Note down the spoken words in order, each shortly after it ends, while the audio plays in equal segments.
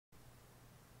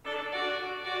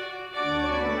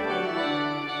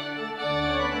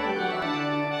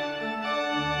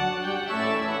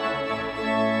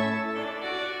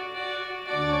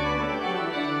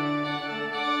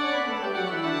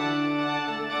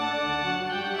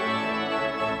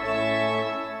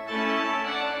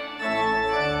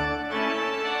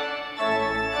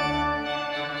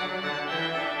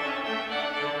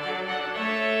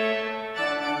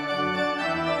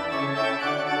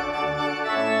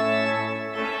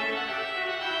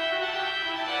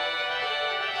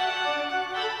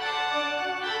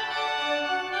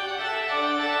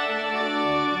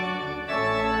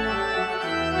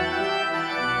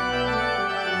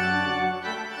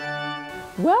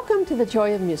Welcome to the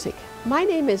Joy of Music. My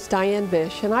name is Diane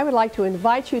Bish, and I would like to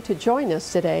invite you to join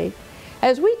us today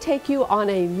as we take you on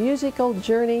a musical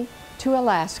journey to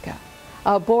Alaska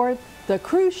aboard the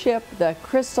cruise ship, the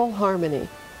Crystal Harmony,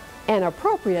 an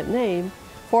appropriate name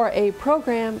for a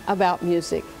program about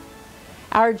music.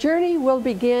 Our journey will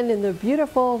begin in the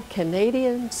beautiful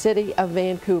Canadian city of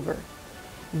Vancouver,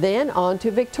 then on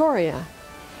to Victoria,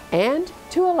 and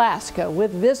to Alaska with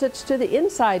visits to the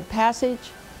Inside Passage,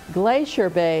 Glacier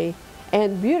Bay,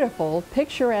 and beautiful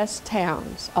picturesque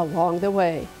towns along the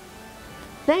way.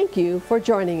 Thank you for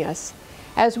joining us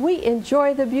as we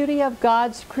enjoy the beauty of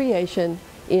God's creation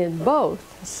in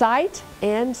both sight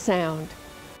and sound.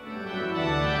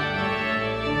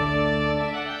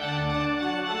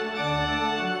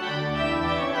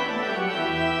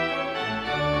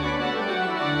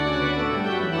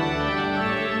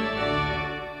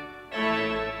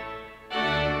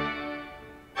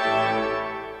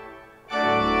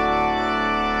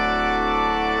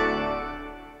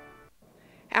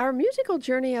 Our musical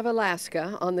journey of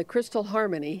Alaska on the Crystal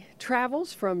Harmony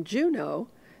travels from Juneau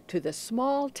to the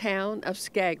small town of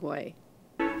Skagway.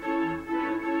 Here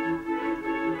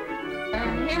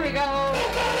we go.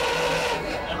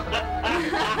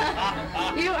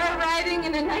 You are riding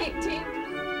in a 19...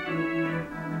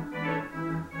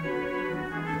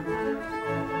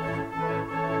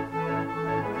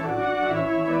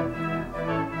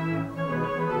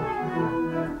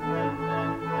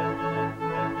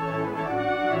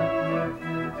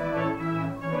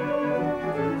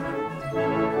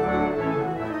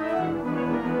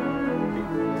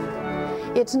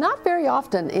 It's not very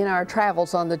often in our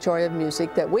travels on the Joy of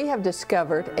Music that we have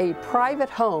discovered a private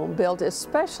home built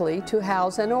especially to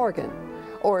house an organ,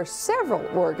 or several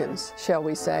organs, shall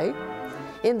we say.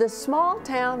 In the small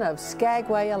town of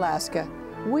Skagway, Alaska,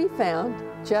 we found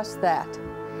just that,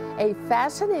 a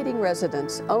fascinating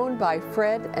residence owned by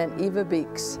Fred and Eva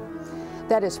Beeks.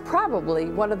 That is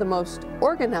probably one of the most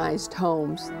organized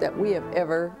homes that we have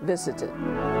ever visited.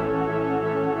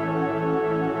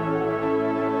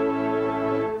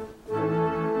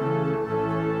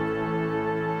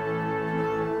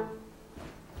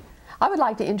 I would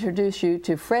like to introduce you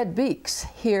to Fred Beeks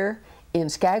here in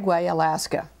Skagway,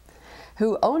 Alaska,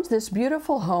 who owns this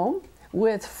beautiful home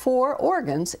with 4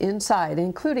 organs inside,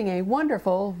 including a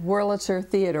wonderful Wurlitzer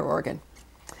theater organ.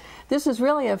 This is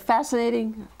really a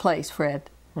fascinating place, Fred.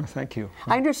 Well, thank you.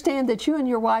 I understand that you and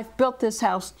your wife built this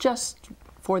house just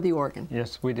for the organ.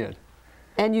 Yes, we did.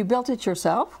 And you built it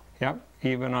yourself? Yep,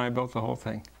 Eve and I built the whole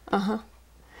thing. Uh-huh.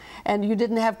 And you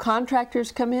didn't have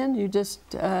contractors come in? You just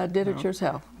did it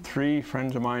yourself? 3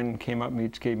 friends of mine came up and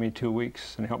each gave me 2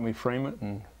 weeks and helped me frame it,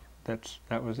 and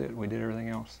that was it. We did everything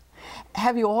else.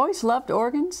 Have you always loved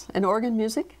organs and organ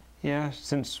music? Yeah,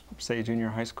 since, say, junior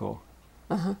high school.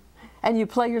 Uh-huh. And you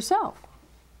play yourself?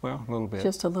 Well, a little bit.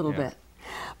 Just a little bit.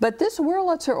 But this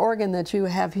Wurlitzer organ that you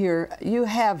have here, you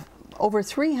have over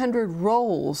 300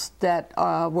 rolls that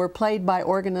were played by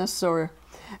organists or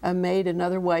made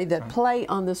another way that play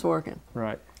on this organ.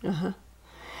 Right. Uh-huh.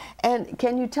 And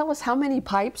can you tell us how many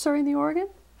pipes are in the organ?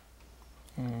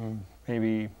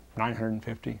 Maybe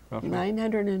 950, roughly.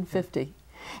 950.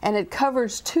 And it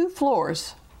covers 2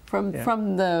 floors, from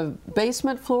the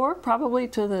basement floor probably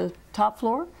to the top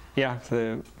floor? Yeah,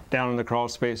 down in the crawl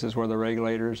spaces where the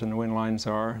regulators and the wind lines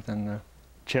are, then the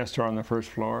chests are on the first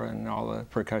floor and all the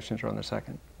percussions are on the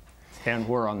second. And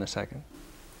we're on the second.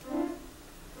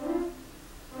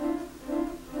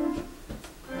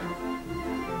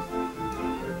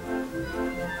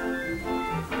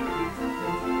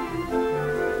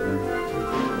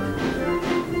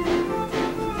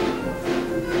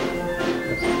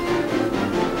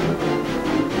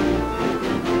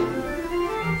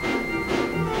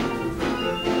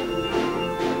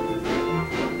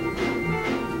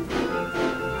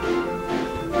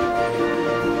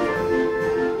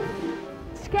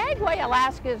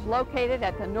 Alaska is located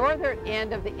at the northern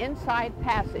end of the Inside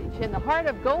Passage in the heart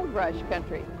of Gold Rush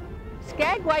country.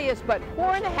 Skagway is but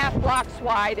 4.5 blocks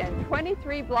wide and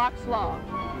 23 blocks long,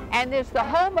 and is the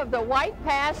home of the White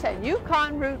Pass and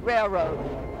Yukon Route Railroad,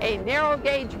 a narrow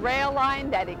gauge rail line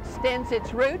that extends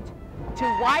its route to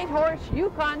Whitehorse,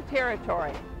 Yukon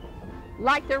Territory.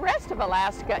 Like the rest of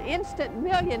Alaska, instant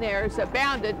millionaires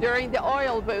abounded during the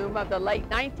oil boom of the late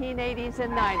 1980s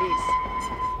and 90s.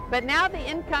 But now the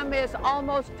income is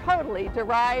almost totally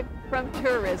derived from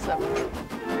tourism.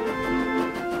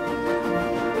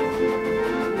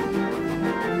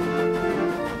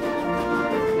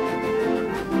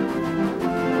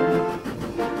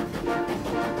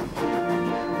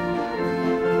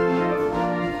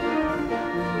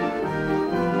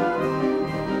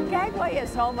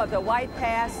 home of the White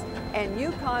Pass and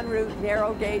Yukon Route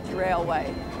narrow gauge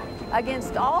railway.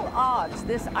 Against all odds,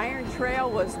 this iron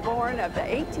trail was born of the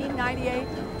 1898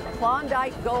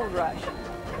 Klondike Gold Rush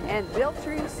and built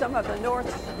through some of the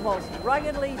North's most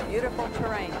ruggedly beautiful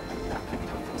terrain.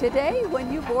 Today,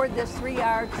 when you board this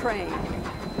 3-hour train,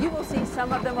 you will see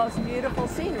some of the most beautiful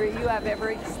scenery you have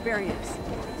ever experienced.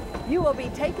 You will be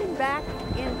taken back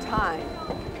in time.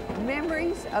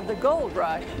 Memories of the gold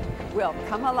rush will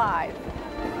come alive.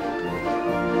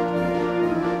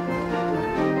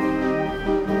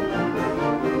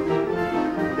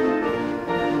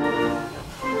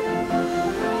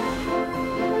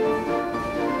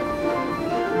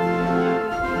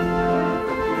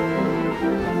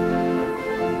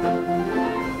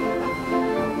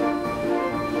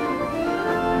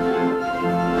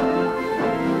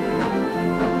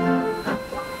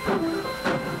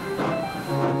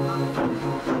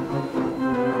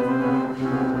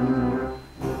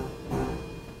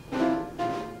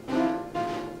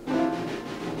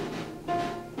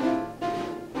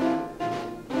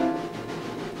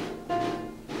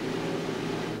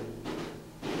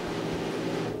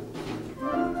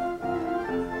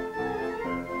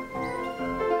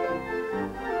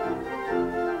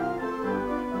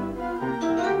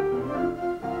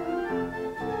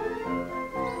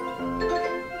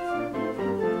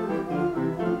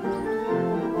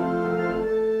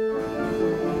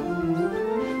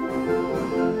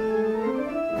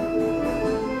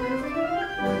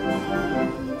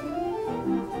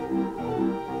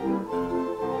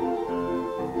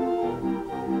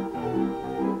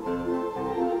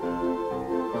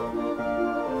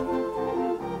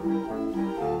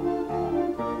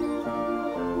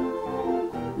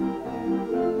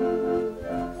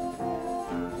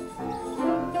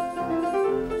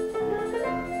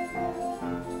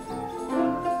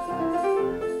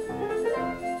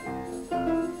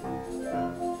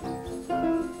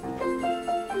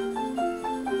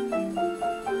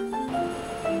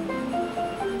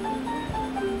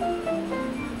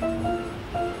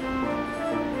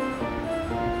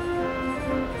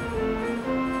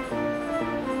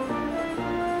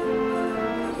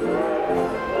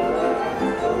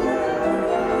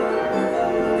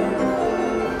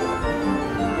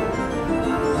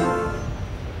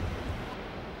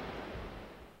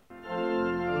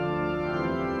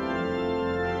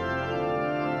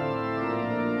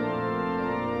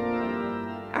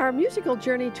 Our musical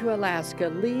journey to Alaska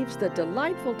leaves the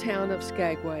delightful town of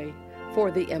Skagway for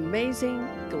the amazing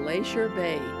Glacier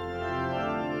Bay.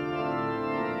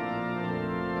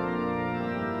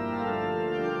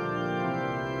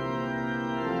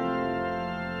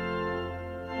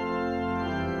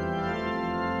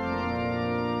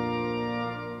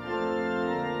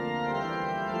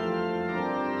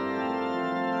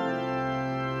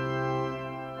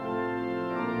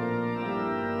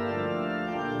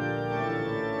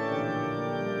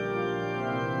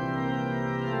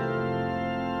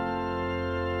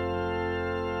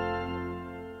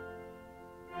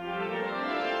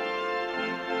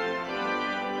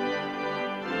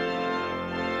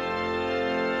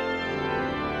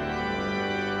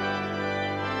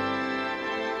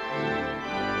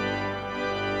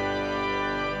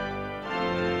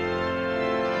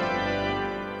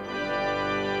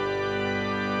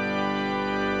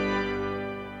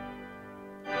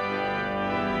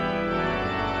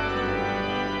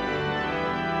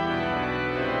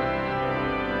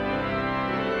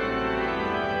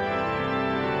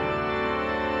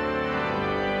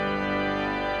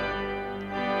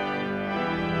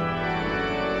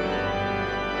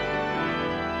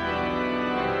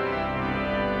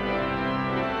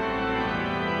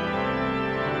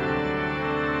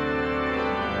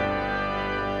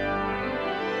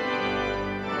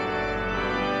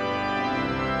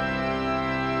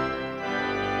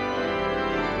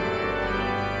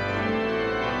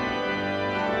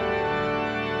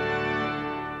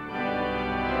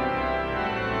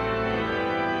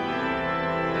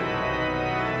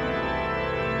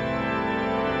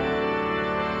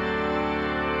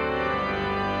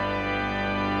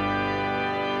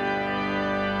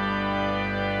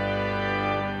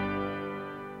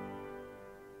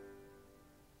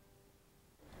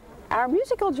 Our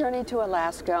musical journey to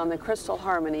Alaska on the Crystal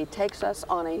Harmony takes us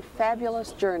on a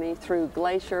fabulous journey through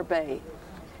Glacier Bay,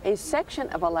 a section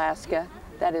of Alaska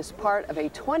that is part of a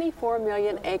 24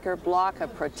 million acre block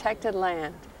of protected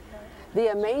land.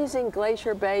 The amazing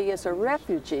Glacier Bay is a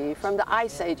refugee from the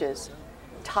ice ages.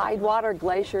 Tidewater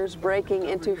glaciers breaking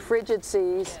into frigid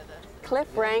seas,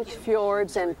 cliff-ranked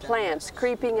fjords and plants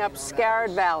creeping up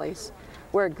scarred valleys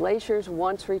where glaciers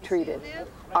once retreated.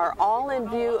 are all in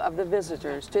view of the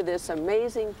visitors to this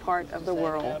amazing part of the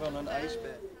world.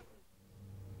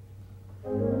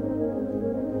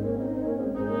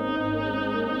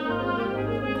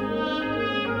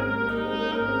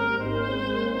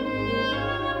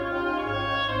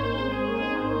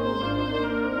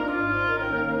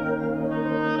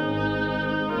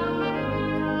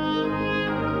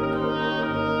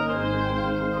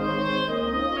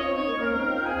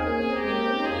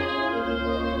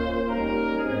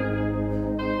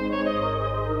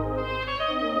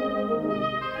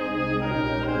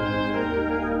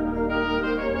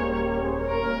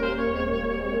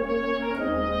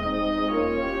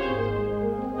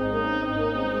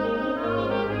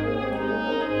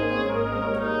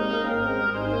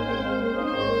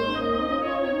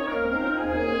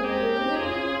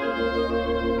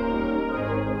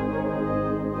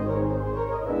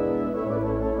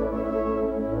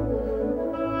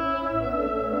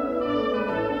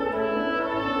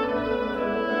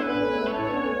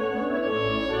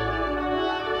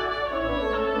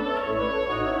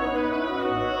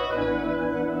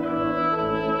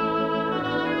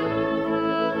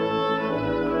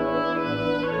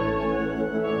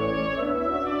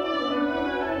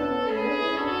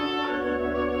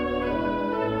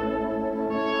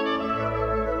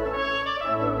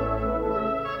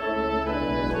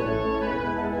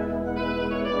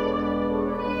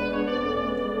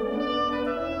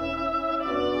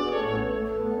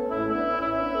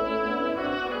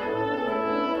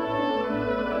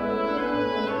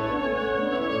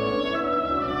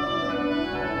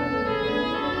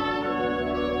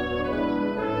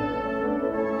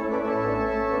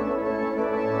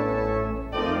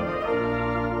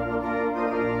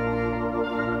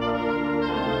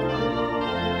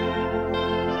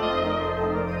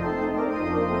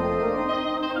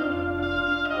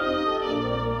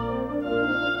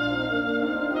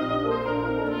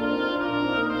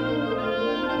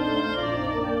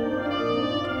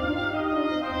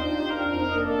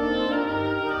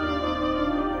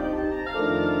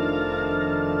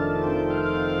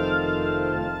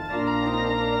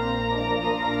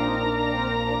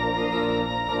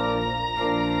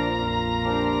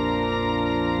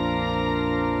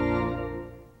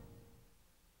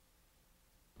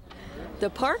 The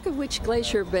park of which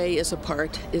Glacier Bay is a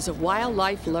part is a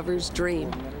wildlife lover's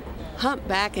dream.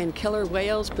 Humpback and killer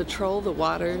whales patrol the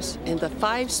waters, and the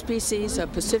 5 species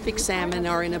of Pacific salmon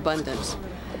are in abundance.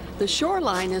 The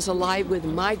shoreline is alive with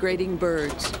migrating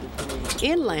birds.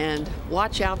 Inland,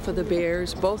 watch out for the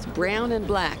bears, both brown and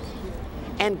black,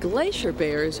 and glacier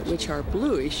bears, which are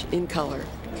bluish in color.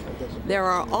 There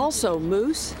are also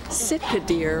moose, Sitka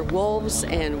deer, wolves,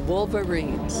 and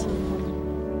wolverines.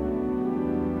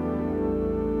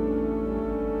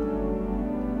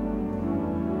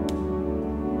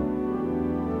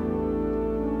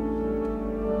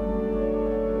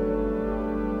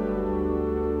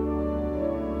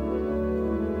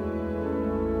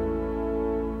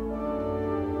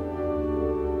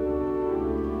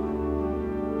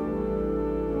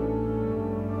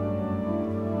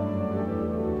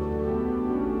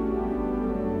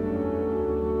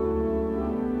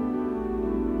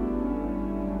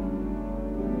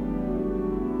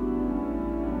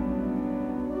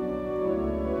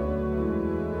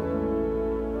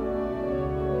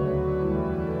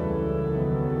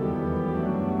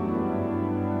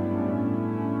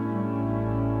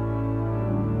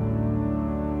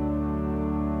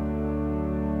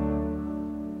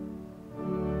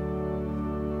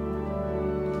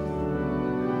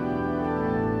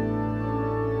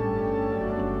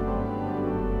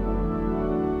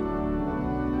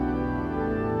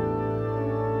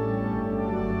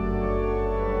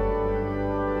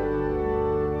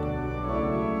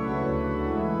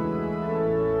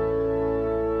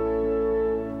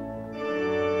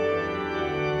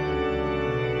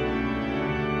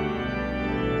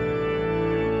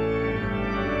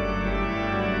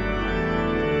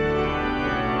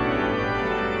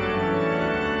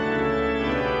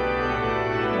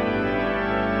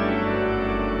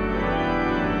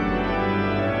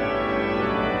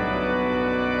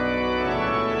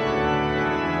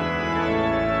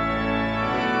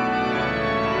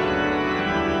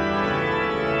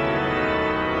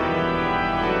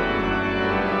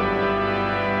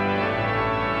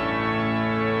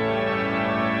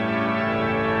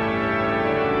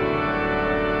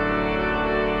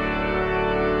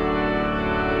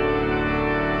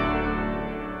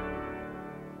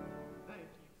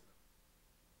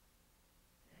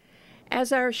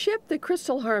 As our ship, the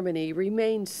Crystal Harmony,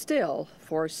 remained still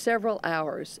for several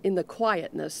hours in the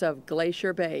quietness of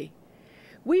Glacier Bay,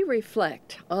 we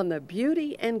reflect on the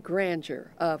beauty and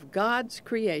grandeur of God's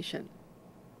creation.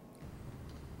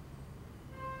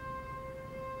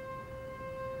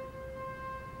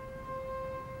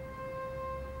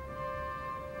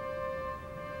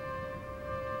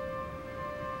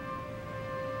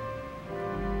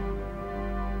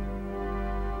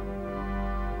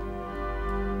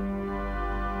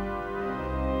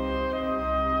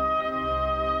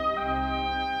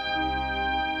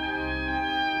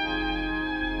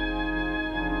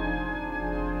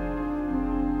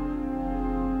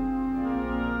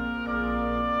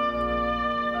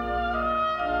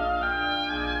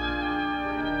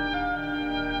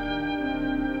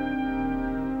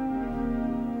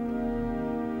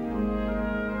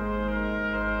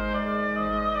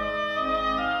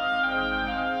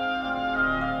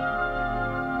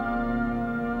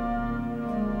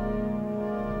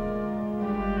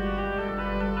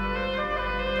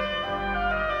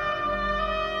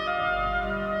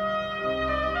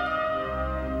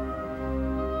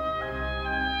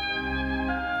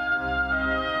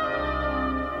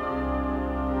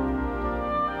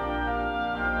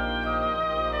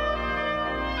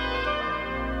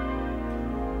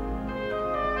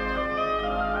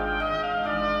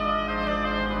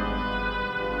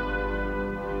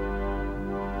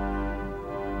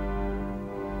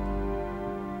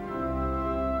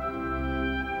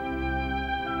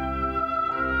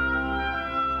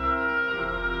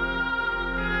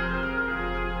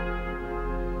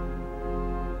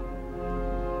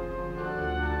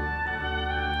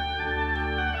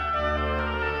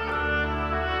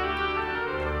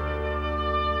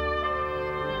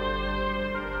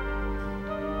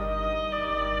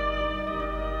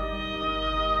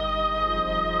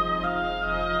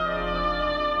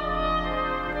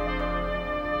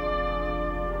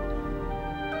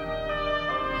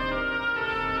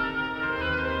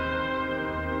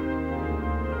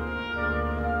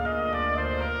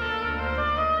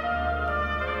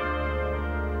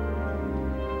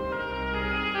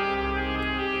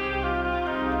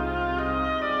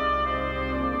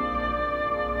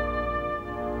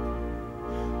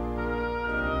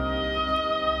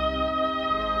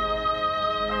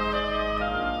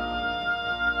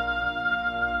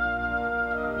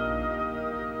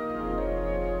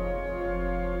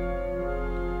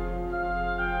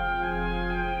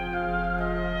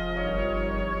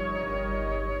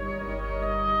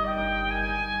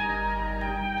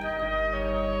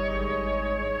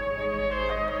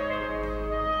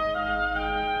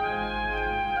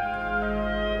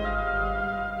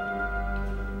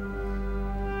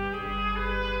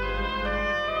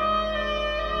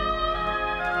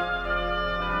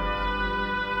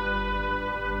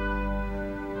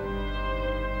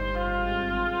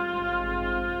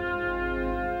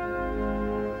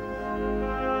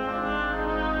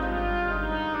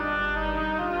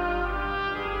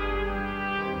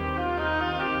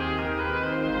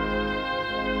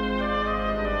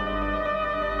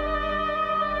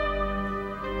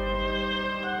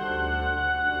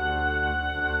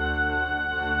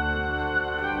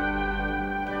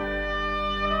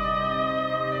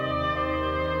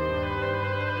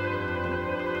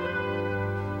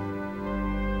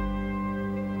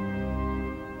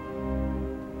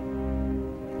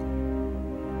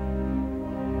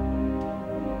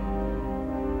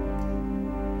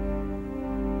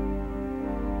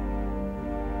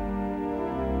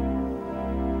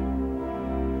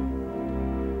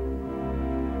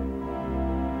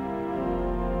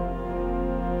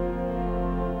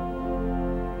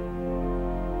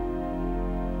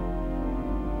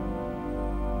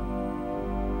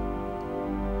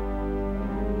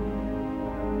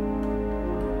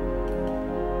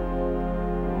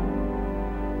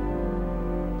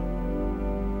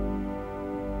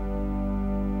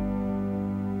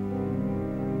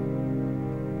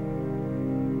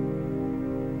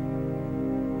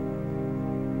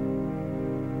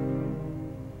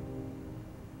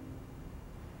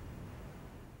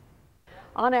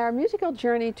 On our musical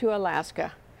journey to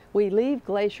Alaska, we leave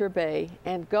Glacier Bay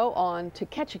and go on to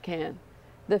Ketchikan,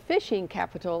 the fishing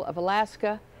capital of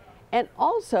Alaska and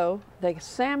also the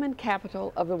salmon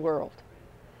capital of the world.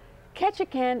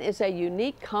 Ketchikan is a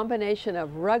unique combination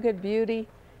of rugged beauty,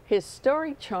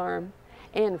 historic charm,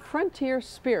 and frontier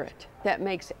spirit that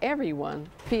makes everyone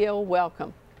feel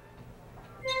welcome.